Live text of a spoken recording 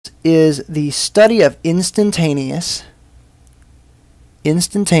is the study of instantaneous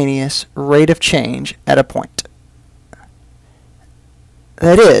rate of change at a point.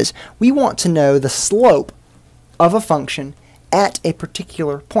 That is, we want to know the slope of a function at a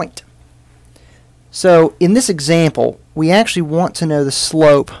particular point. So in this example, we actually want to know the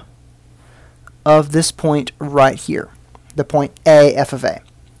slope of this point right here, the point a, f of a.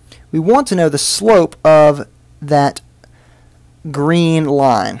 We want to know the slope of that green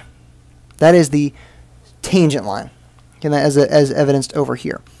line. That is the tangent line, and that as evidenced over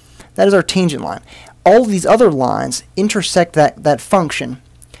here. That is our tangent line. All of these other lines intersect that function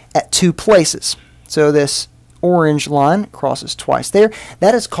at two places. So this orange line crosses twice there.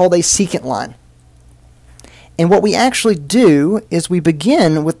 That is called a secant line. And what we actually do is we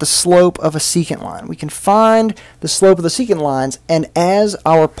begin with the slope of a secant line. We can find the slope of the secant lines, and as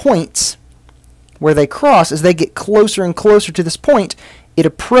our points where they cross, as they get closer and closer to this point, it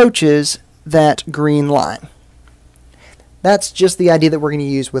approaches that green line. That's just the idea that we're going to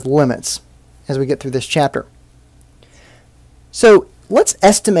use with limits as we get through this chapter. So let's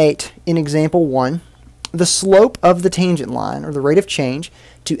estimate in example 1 the slope of the tangent line, or the rate of change,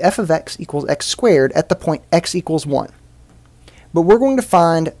 to f of x equals x squared at the point x equals 1. But we're going to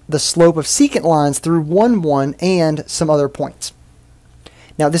find the slope of secant lines through 1, 1, and some other points.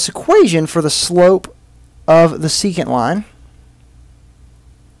 Now this equation for the slope of the secant line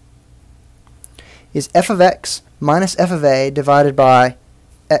is f of x minus f of a divided by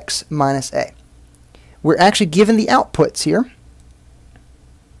x minus a. We're actually given the outputs here.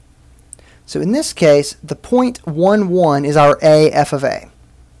 So in this case, the point 1, 1 is our a f of a.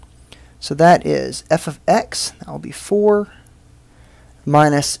 So that is f of x, that will be 4,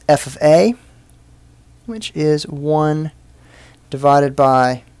 minus f of a, which is 1 divided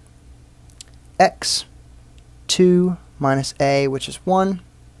by x, 2 minus a, which is 1.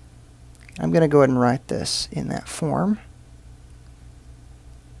 I'm going to go ahead and write this in that form.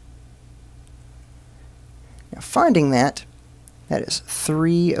 Now finding that is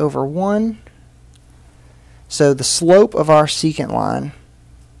 3 over 1. So the slope of our secant line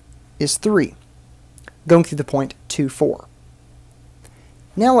is 3, going through the point 2, 4.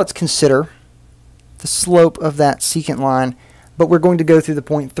 Now let's consider the slope of that secant line, but we're going to go through the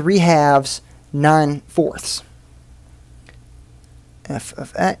point 3/2, 9/4. F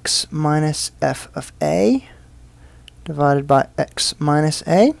of x minus f of a divided by x minus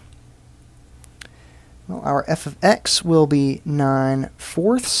a. Well, our f of x will be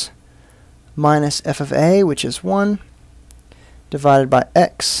 9/4 minus f of a, which is 1, divided by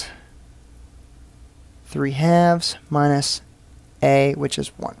x 3/2 minus a, which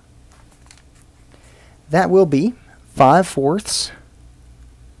is 1. That will be 5/4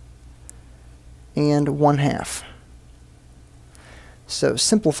 and 1/2. So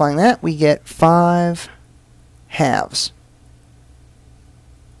simplifying that, we get 5/2.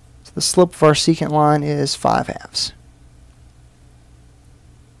 So the slope of our secant line is 5/2.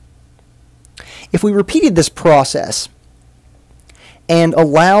 If we repeated this process and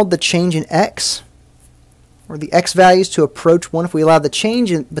allowed the change in x, or the x values to approach 1, if we allowed the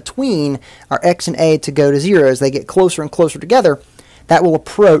change in between our x and a to go to 0 as they get closer and closer together, that will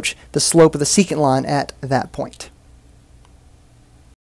approach the slope of the secant line at that point.